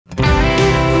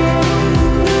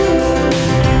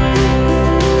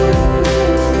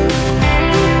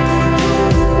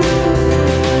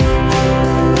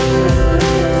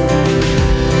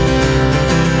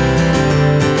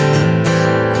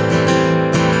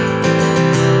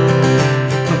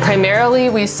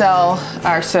primarily we sell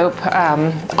our soap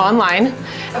online,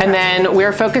 and then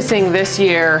we're focusing this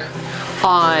year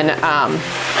on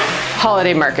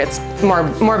holiday markets,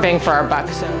 more bang for our buck.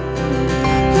 So.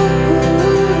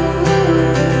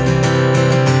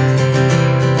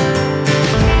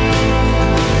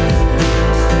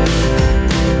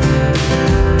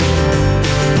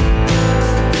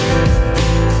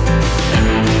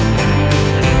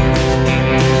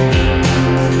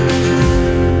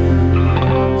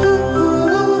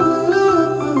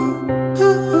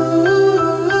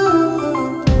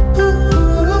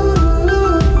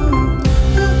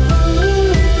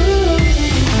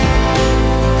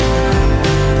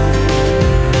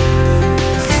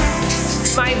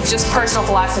 Just personal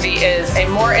philosophy is a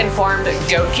more informed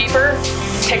goat keeper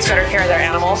takes better care of their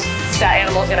animals. That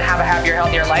animal is going to have a happier,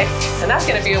 healthier life, and that's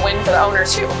going to be a win for the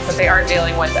owners too, that they aren't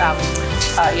dealing with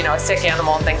you know, a sick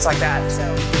animal and things like that. So,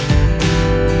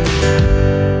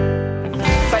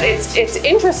 but it's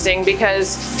interesting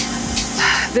because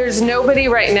there's nobody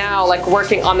right now like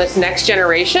working on this next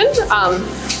generation.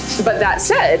 But that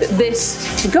said,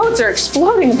 goats are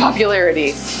exploding in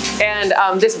popularity, and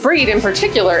this breed in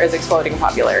particular is exploding in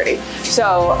popularity.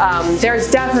 So there's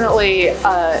definitely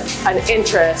an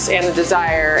interest and a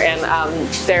desire, and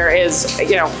there is,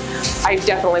 you know, I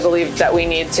definitely believe that we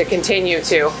need to continue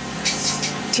to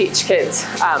teach kids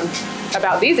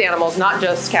about these animals, not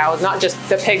just cows, not just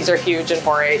the pigs are huge in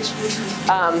 4-H.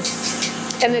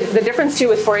 And the difference too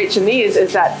with 4-H and these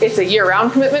is that it's a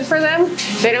year-round commitment for them.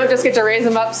 They don't just get to raise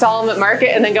them up, sell them at market,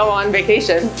 and then go on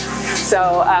vacation.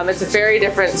 So it's a very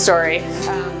different story.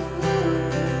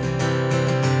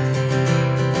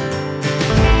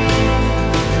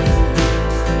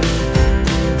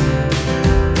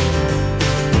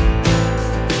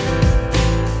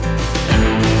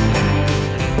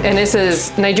 And this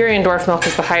is Nigerian dwarf milk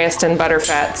is the highest in butter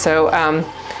fat, so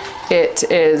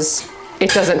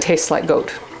it doesn't taste like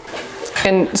goat.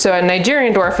 And so a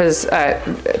Nigerian dwarf is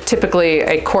typically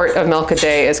a quart of milk a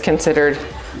day is considered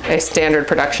a standard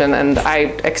production, and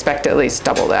I expect at least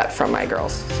double that from my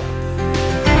girls.